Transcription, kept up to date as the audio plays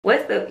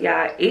What's up,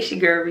 y'all? It's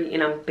your girl Ree,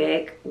 and I'm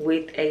back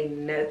with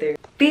another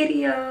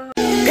video. Girl,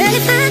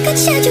 if I could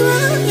shed you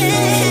all,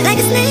 yeah, like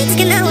a snake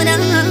skin out on.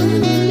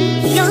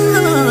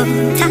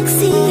 You're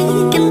toxic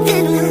and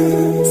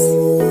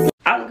venomous.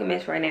 I look a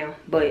mess right now,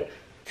 but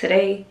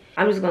today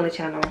I'm just gonna let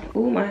y'all know.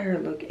 Ooh, my hair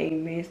look a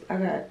mess. I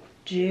got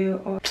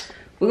gel on.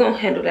 We're gonna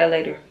handle that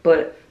later,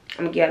 but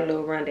I'm gonna get a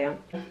little rundown.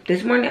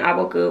 This morning I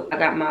woke up, I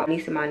got my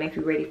niece and my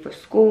nephew ready for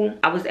school.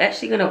 I was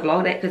actually gonna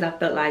vlog that because I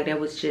felt like that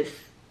was just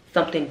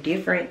something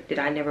different that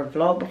I never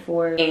vlogged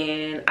before,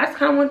 and I just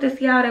kind of wanted to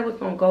see how that was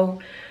gonna go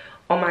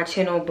on my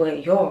channel.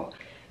 But y'all,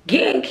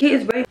 getting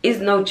kids ready is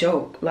no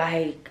joke.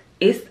 Like,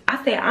 I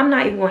said I'm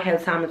not even gonna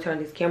have time to turn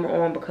this camera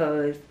on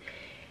because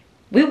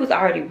we was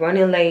already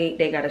running late.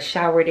 They gotta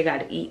shower, they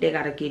gotta eat, they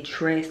gotta get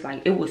dressed.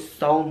 Like, it was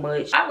so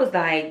much. I was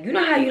like, you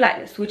know how you like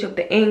to switch up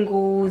the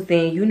angles,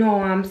 and you know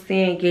what I'm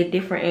saying, get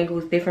different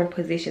angles, different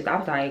positions. I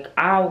was like,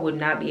 I would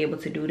not be able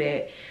to do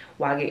that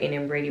while getting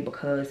them ready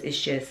because it's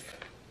just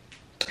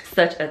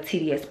such a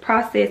tedious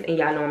process, and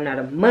y'all know I'm not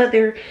a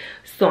mother,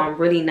 so I'm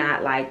really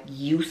not like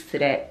used to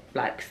that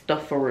like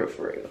stuff for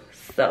real.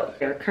 So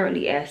they're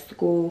currently at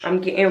school.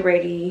 I'm getting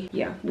ready.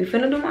 Yeah, we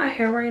finna do my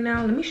hair right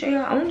now. Let me show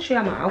y'all. I want to show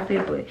y'all my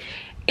outfit, but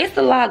it's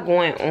a lot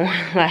going on.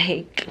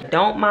 Like,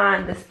 don't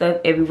mind the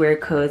stuff everywhere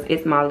because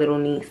it's my little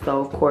niece,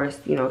 so of course,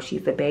 you know,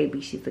 she's a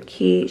baby, she's a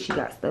kid, she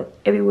got stuff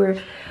everywhere.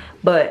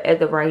 But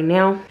as of right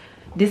now,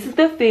 this is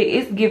the fit.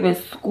 It's giving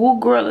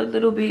schoolgirl a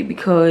little bit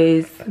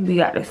because we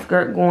got the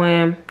skirt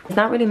going. It's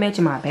not really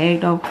matching my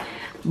bag though,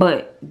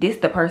 but this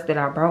the purse that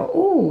I brought.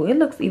 Ooh, it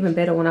looks even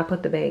better when I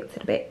put the bag to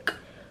the back.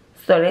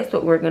 So that's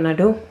what we're gonna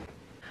do.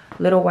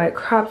 Little white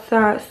crop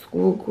top,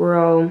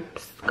 schoolgirl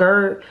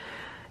skirt,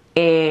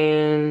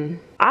 and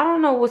I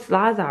don't know what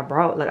size I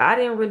brought. Like, I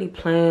didn't really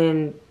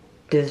plan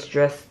this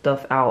dress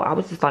stuff out. I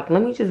was just like,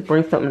 let me just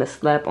bring something to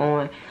slap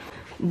on,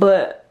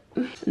 but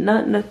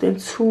nothing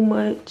too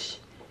much.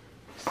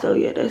 So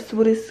yeah, that's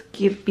what it's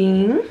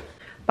giving.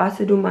 About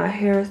to do my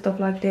hair and stuff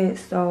like that.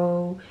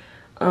 So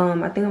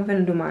I think I'm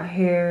gonna do my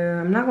hair.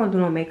 I'm not gonna do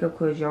no makeup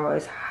because y'all,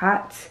 it's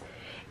hot.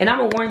 And I'm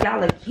gonna warn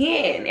y'all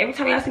again, every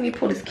time y'all see me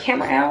pull this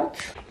camera out,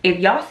 if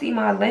y'all see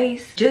my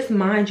lace, just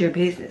mind your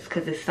business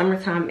because it's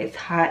summertime, it's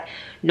hot.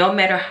 No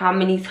matter how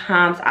many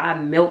times I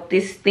melt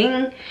this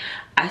thing,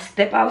 I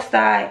step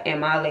outside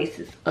and my lace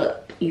is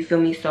up. You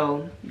feel me?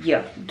 So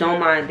yeah, don't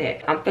mind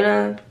that. I'm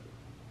gonna,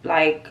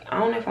 like, I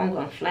don't know if I'm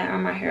gonna flat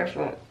iron my hair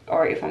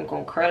or if I'm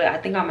gonna curl it. I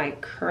think I might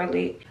curl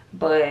it,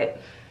 but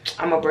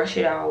I'm gonna brush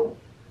it out,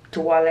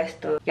 do all that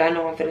stuff. Y'all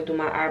know I'm gonna do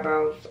my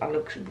eyebrows. I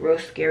look real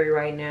scary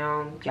right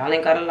now. Y'all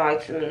ain't gotta lie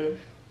to me.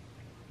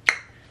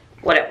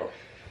 Whatever.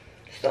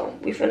 So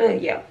we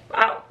finna, yeah,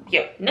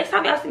 next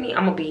time y'all see me,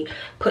 I'm gonna be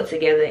put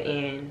together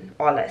and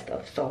all that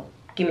stuff. So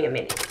give me a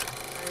minute.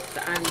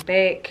 So I'm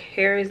back,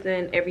 hair is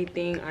done,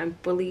 everything. I'm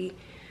fully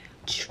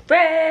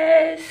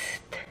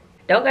dressed.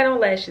 Don't got no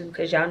lashes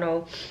because y'all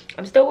know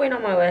I'm still waiting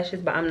on my lashes,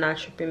 but I'm not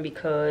tripping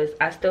because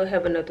I still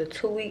have another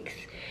 2 weeks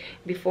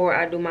before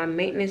I do my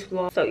maintenance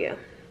vlog. So yeah,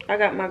 I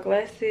got my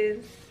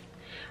glasses.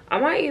 I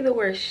might either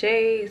wear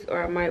shades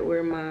or I might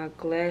wear my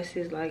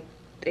glasses, like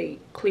they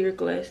clear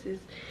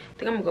glasses. I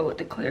think I'm gonna go with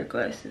the clear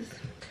glasses.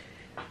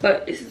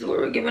 But this is what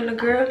we're giving the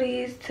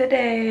girlies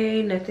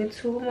today. Nothing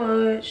too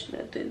much,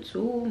 nothing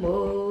too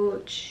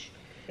much.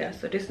 Yeah,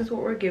 so this is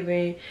what we're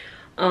giving.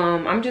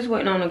 I'm just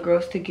waiting on the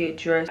girls to get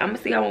dressed. I'm gonna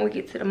see y'all when we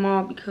get to the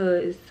mall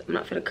because I'm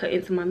not gonna cut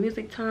into my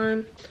music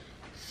time.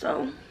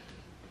 So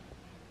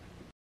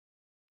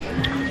no,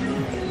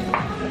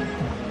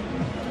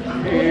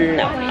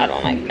 I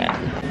don't like that.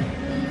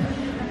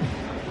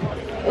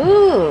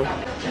 Ooh.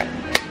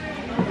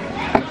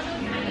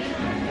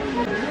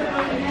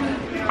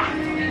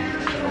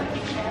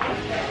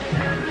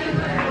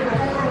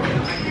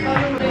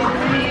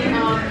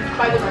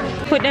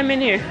 Put them in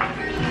here.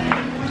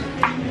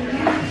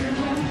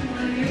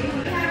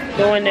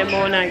 Go in there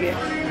more than I guess.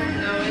 No,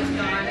 it's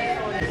gone.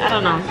 I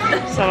don't know.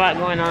 There's a lot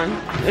going on.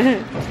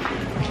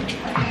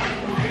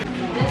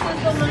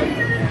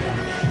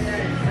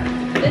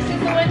 This is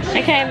the one.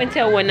 I can't even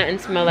tell what nothing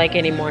smells like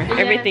anymore. Yeah.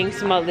 Everything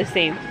smells the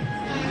same.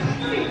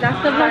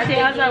 That's the one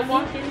as I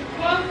walked in.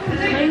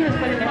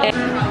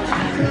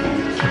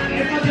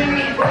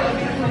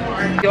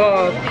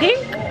 Your pink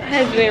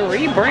has been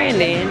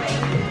rebranding,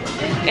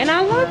 and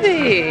I love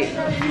it.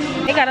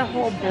 They got a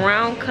whole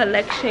brown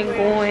collection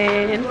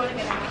going.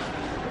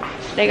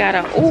 They got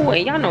a, ooh,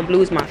 and y'all know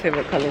blue is my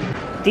favorite color.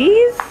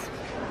 These,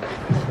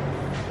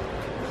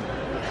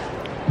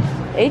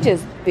 they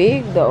just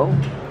big though,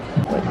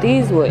 but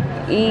these would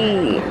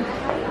eat.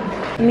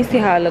 Let me see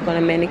how I look on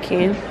a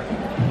mannequin.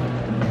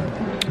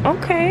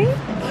 Okay,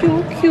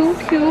 cute.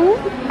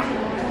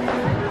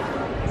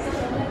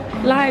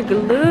 Like,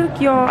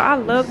 look y'all, I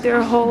love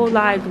their whole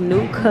like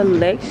new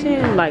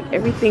collection. Like,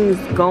 everything's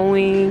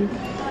going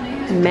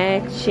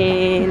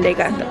matching. They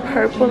got the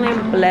purple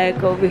and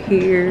black over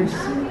here.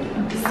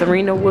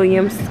 Serena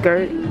Williams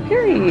skirt,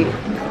 period.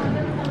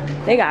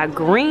 They got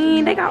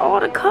green, they got all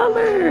the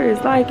colors,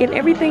 like, and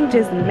everything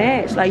just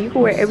matched. Like, you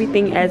can wear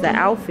everything as an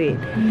outfit.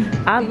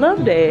 I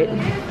love that.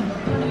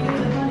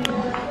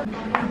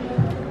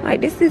 Like,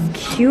 this is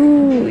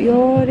cute,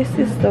 y'all. This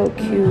is so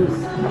cute.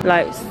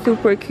 Like,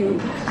 super cute.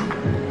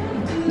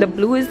 The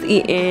blue is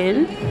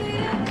eaten.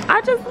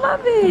 I just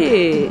love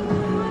it.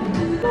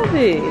 Love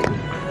it.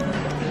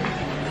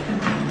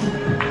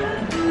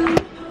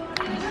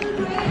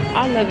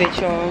 I love it,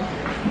 y'all.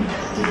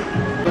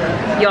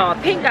 Y'all,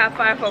 pink got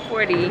 5 for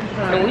 $40,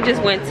 and we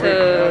just went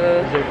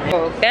to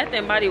Bath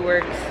and Body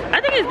Works. I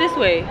think it's this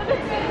way.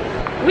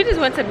 We just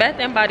went to Bath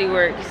and Body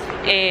Works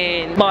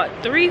and bought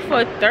 3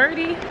 for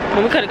 $30,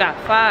 when we could have got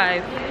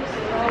 5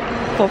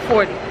 for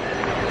 $40.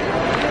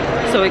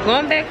 So we're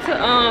going back to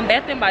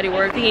Bath and Body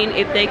Works, seeing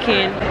if they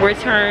can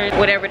return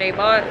whatever they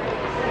bought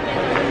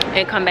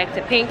and come back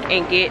to pink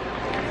and get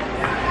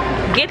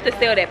the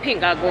sale that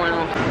pink got going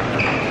on.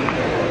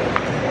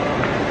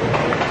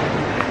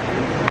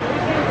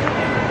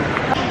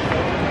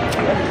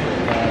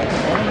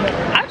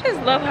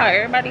 Love how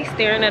everybody's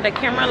staring at a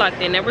camera like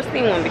they never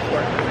seen one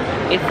before.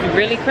 It's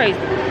really crazy.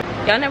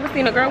 Y'all never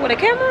seen a girl with a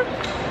camera?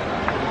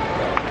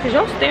 Cause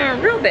y'all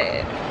staring real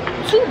bad.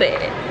 Too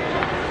bad.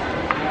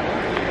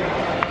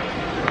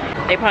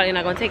 They probably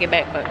not gonna take it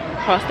back, but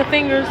cross the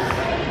fingers.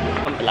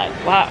 I'm be like,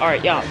 why are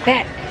y'all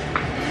back?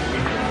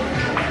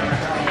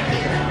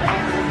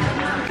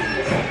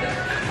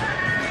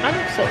 I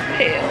look so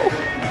pale.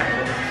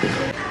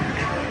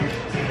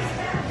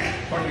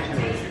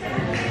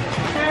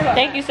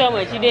 Thank you so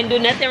much. You didn't do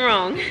nothing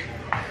wrong.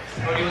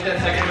 Oh, you want that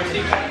second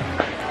receipt?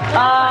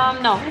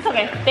 No, it's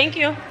okay. Thank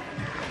you.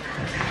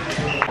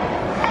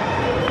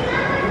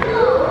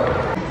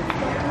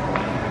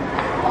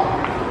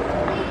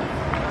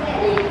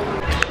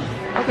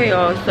 Okay,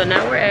 y'all. So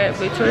now we're at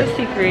Victoria's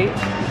Secret.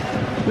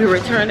 We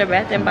returned the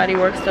Bath and Body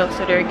Works stuff,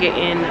 so they're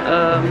getting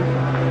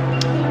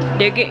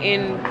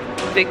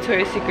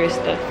Victoria's Secret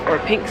stuff or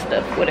pink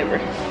stuff, whatever.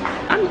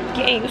 I'm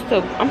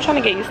trying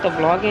to get used to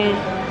vlogging.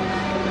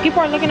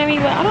 People are looking at me,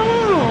 but I don't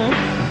know.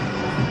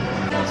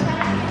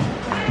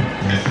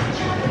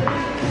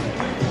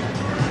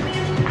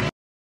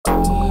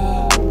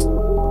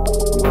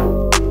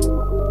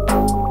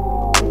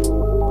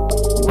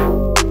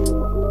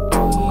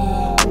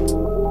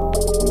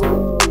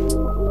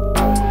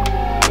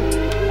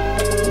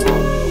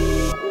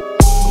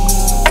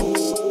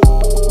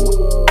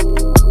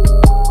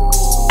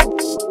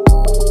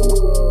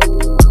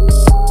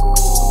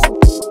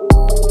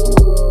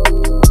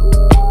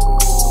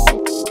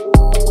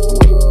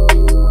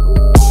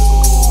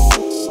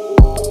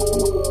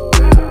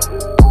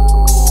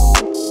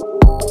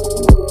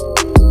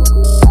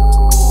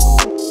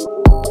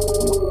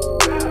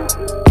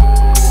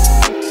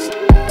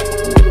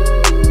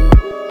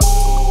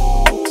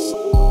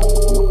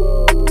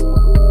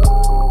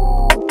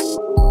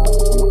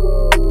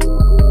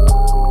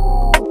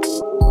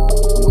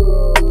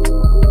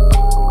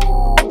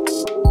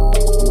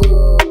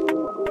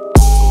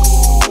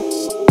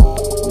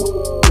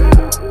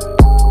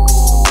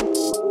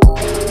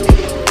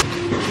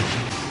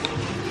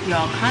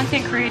 Y'all,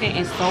 content creating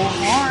is so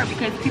hard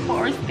because people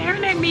are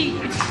staring at me.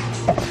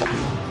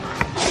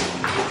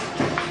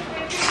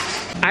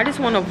 I just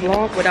want to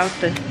vlog without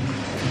the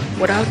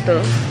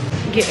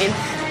getting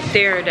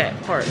stared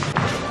at part.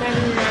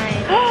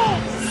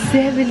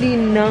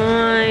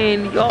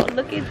 79. Y'all,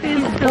 look at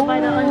this.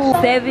 Ooh,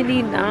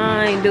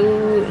 79,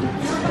 dude.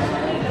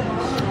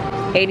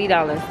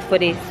 $80 for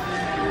this.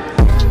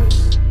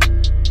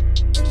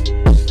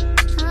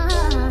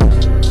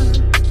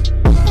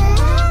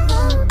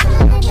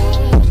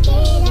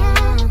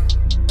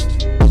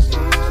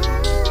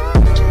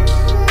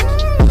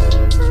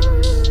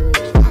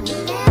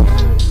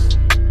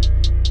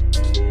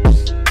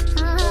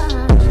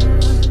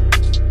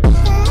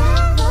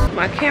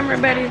 My camera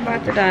battery's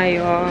about to die,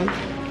 y'all.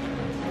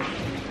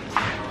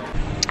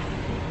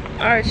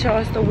 Alright,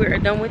 y'all, so we're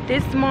done with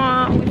this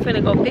mall. We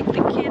finna go pick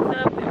the kids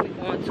up and we're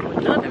going to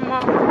another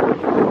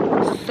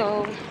mall.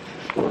 So,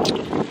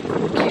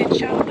 catch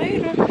y'all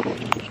later.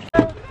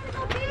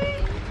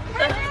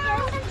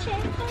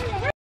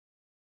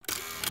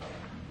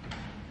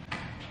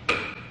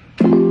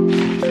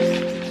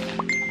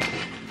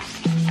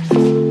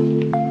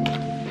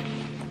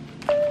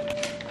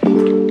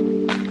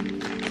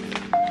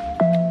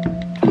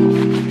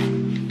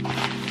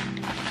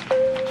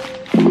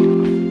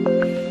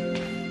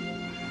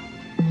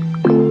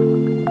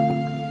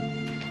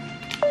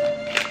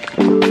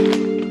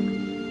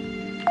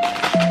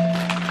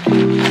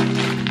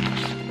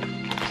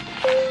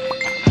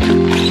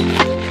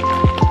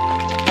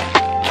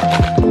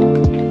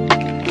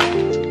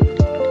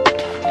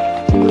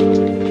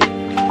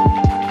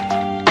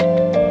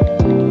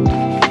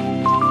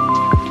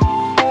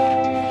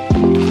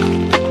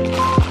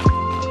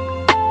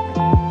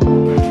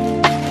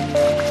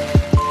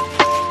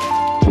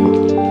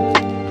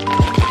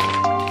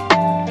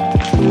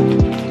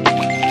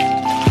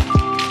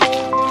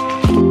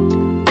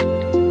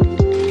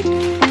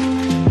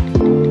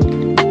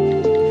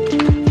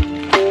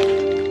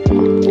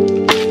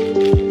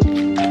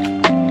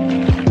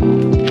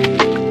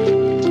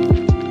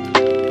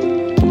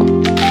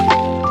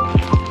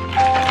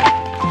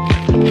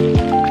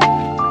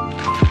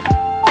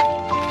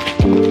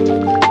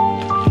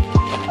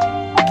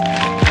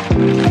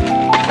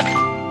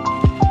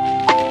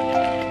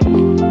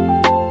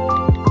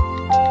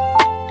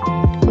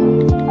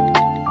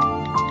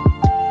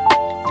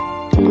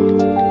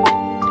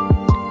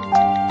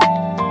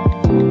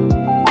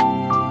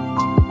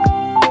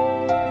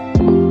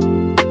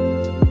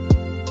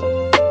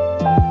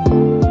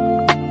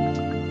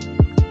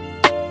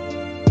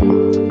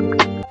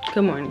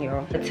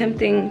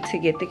 attempting to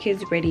get the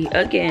kids ready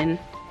again.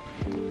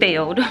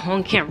 Failed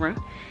on camera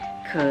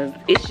because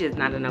it's just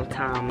not enough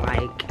time.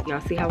 Like,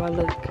 y'all see how I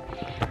look?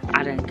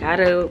 I done got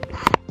up,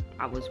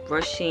 I was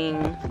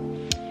brushing.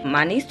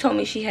 My niece told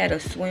me she had a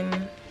some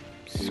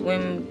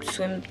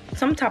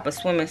type of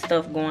swimming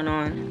stuff going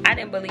on. I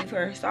didn't believe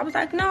her, so I was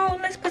like, no,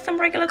 let's put some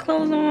regular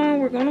clothes on.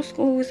 We're going to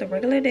school, it's a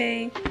regular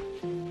day.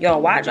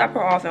 Y'all, why I dropped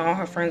her off and all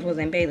her friends was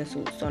in bathing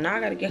suits? So now I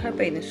gotta get her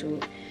bathing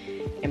suit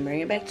and bring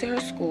it back to her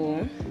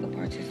school to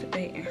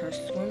participate in her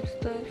swim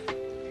stuff.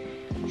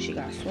 She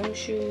got swim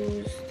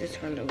shoes. This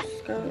her little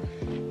skirt.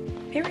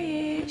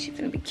 Period. She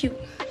finna be cute.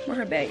 Where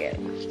her bag at?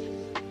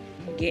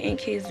 Getting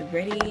kids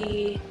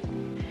ready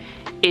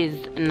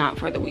is not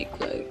for the weak,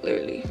 like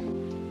literally.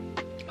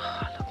 Oh,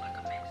 I look like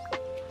a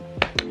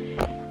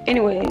mess.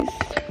 Anyways,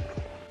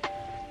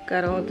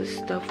 got all the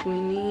stuff we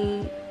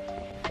need.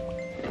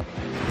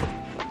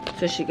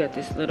 So she got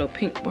this little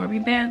pink Barbie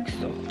bag.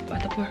 So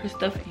about to put her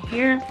stuff in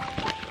here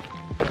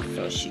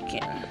so she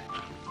can.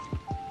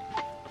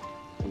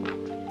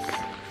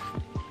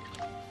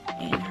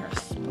 And her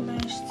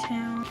splash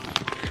towel.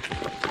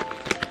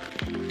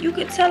 You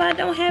could tell I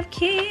don't have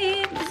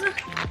kids.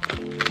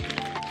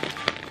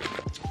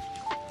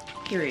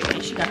 Period.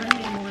 And she got her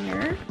name on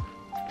there.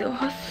 Still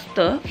her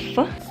stuff.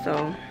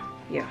 So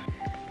yeah,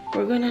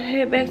 we're gonna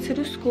head back to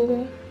the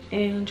school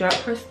and drop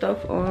her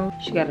stuff off.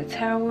 She got a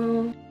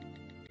towel.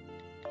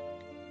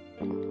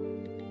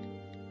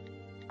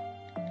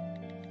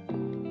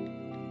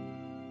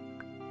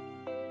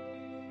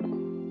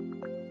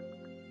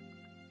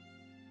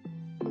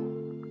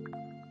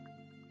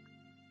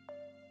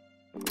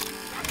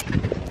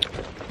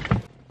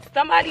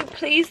 Somebody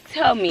please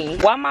tell me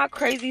why my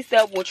crazy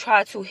self will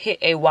try to hit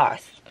a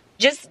wasp.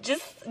 Just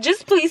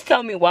please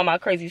tell me why my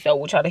crazy self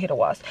will try to hit a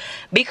wasp.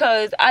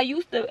 Because I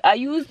used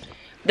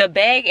the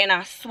bag and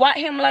I swat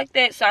him like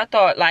that, so I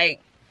thought like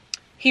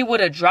he would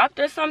have dropped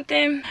or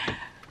something.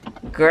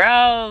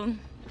 Girl,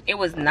 it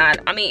was not.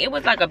 I mean, it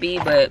was like a bee,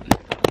 but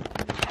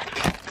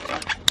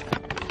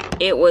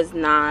it was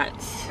not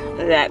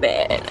that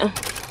bad.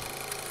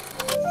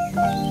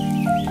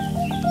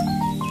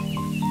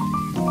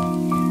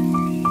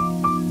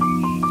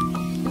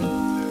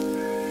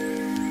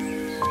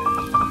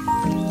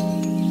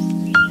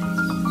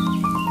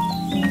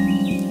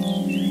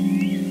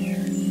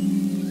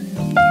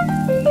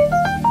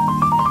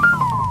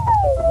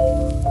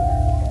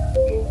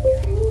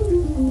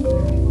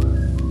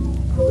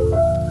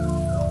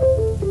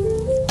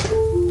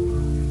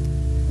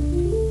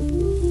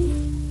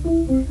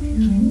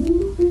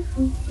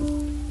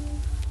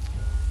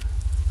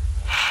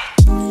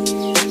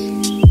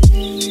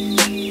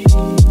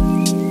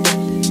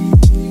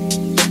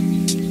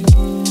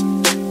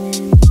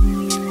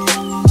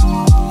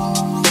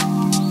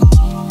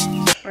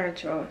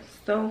 Y'all,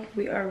 so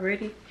we are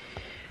ready.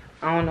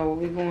 I don't know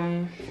where we're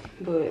going,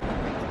 but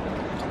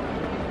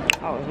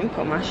oh, let me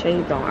put my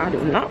shades on. I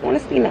do not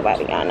want to see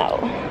nobody I know.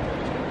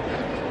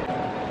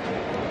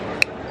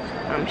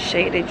 I'm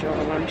shaded,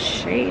 y'all. I'm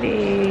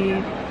shaded.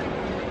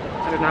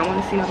 I do not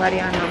want to see nobody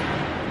I know.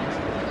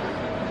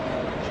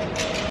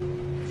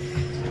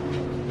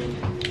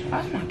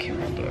 Why's my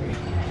camera blurry?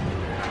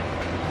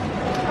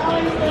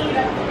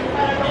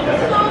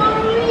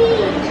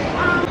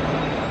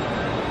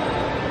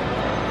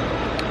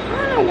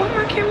 Why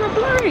my camera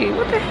blurry?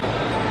 What the heck?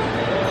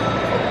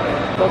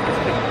 Focus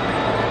it.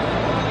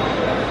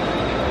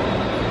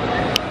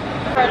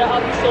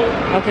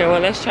 Okay,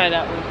 well, let's try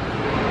that one.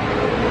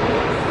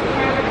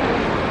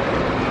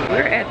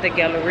 We're at the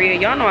Galleria.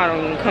 Y'all know I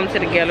don't even come to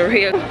the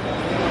Galleria.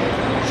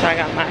 So I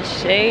got my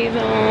shades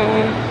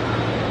on.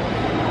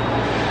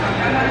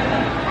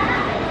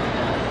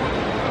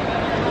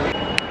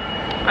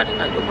 I did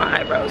not do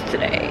my eyebrows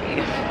today.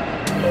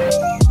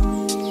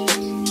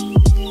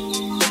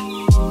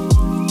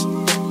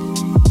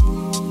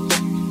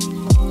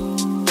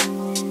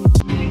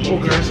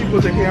 Okay, she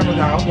put the camera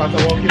down like I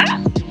walk in.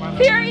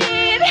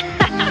 Period.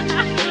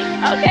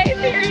 Okay,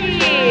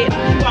 period.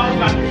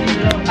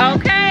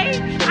 Okay,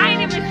 I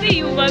ain't even see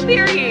you, but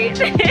period.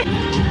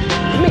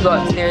 Let me go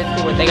upstairs and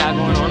see what they got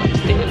going on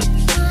upstairs.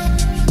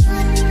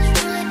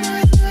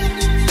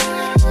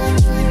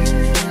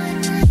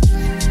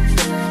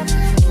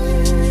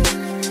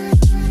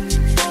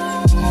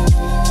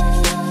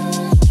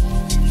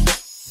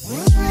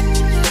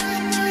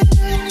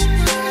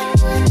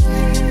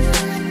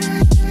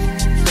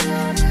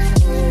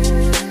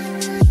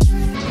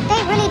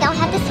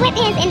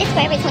 Sweatpants in this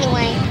Forever 21.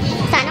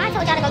 So I know I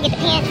told y'all to go get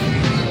the pants,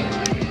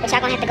 but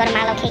y'all gonna have to go to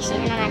my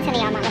location, and I'm not telling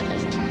y'all my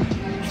location.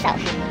 So,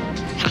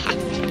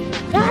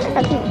 y'all look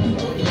so cute.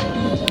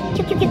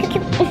 Cute.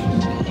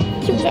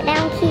 Cute, sit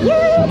down, cute.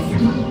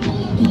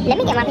 Let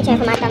me get my picture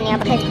for my thumbnail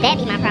because that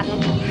be my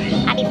problem.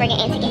 I be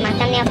forgetting to get my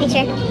thumbnail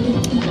picture,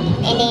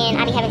 and then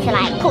I be having to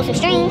like pull some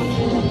strings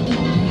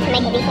to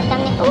make a decent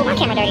thumbnail. Oh, my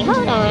camera dirty.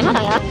 Hold on,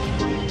 y'all.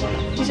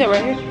 You said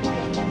right here?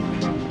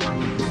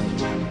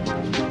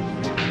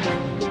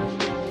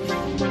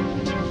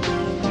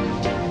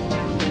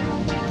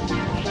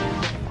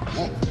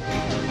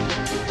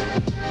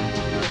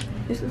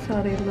 This is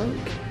how they look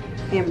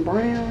in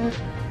brown.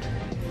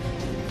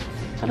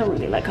 I don't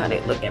really like how they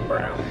look in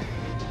brown.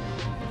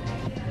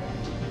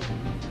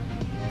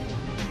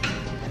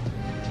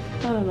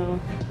 I don't know.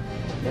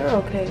 They're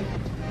okay.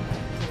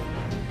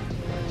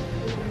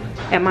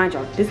 And mind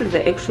y'all, this is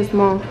the extra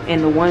small,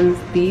 and the ones,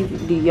 the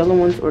yellow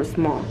ones are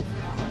small.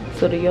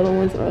 So the yellow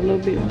ones are a little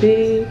bit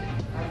big.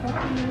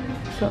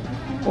 So,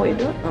 wait,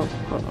 do I? Oh,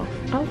 hold on.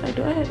 I was like,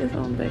 do I have this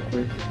on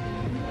backwards?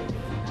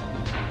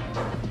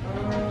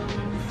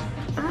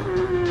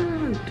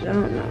 I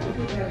don't know.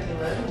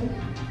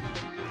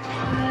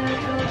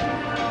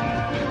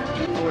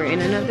 We're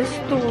in another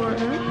store.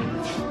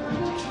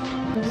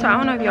 So I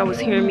don't know if y'all was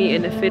hearing me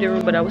in the fitting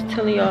room, but I was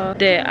telling y'all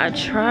that I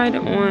tried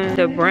on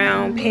the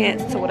brown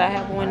pants to what I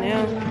have on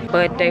now,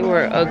 but they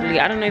were ugly.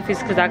 I don't know if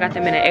it's because I got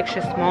them in an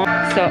extra small.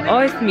 So, oh,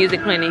 it's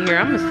music playing in here.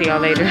 I'm gonna see y'all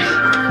later.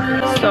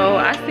 So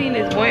I seen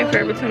this boy in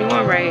Forever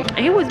 21, right? And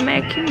he was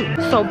mad cute.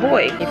 So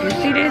boy, if you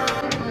see this,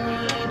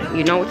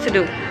 you know what to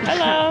do.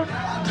 Hello.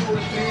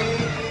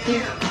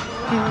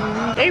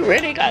 They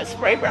really got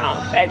spray brown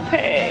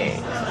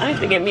backpacks. I need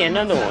to get me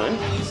another one.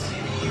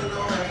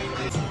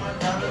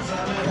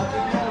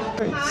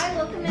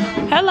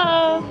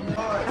 Hello.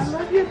 I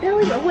love your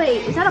belly. Oh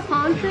wait, is that a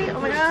palm tree? Oh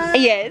my god.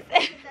 Yes.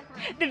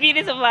 The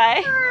beauty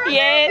supply.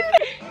 Yes.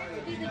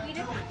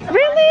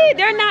 Really?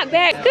 They're not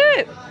bad.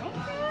 Good.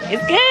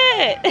 It's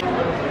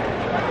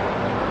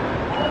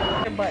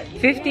good.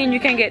 15, you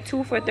can get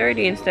 2 for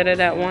 30 instead of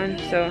that one.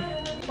 So.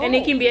 And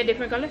it can be a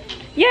different color?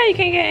 Yeah, you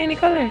can get any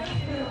color.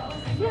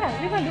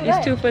 Yeah, you can do that.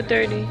 It's 2 for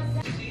 30.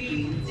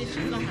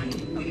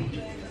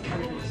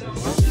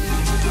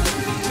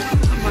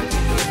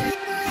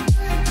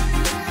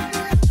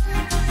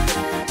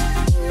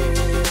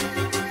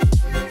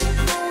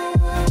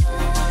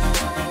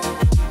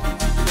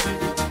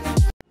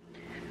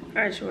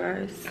 Alright, you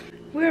guys,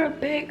 we're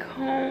back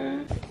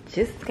home.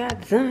 Just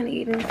got done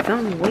eating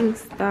some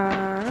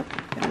Wingstop.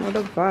 I know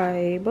the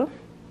vibe.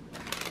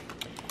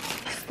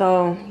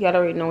 So y'all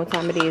already know what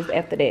time it is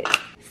after that.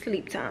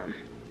 Sleep time.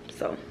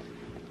 So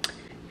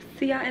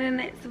see y'all in the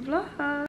next vlog.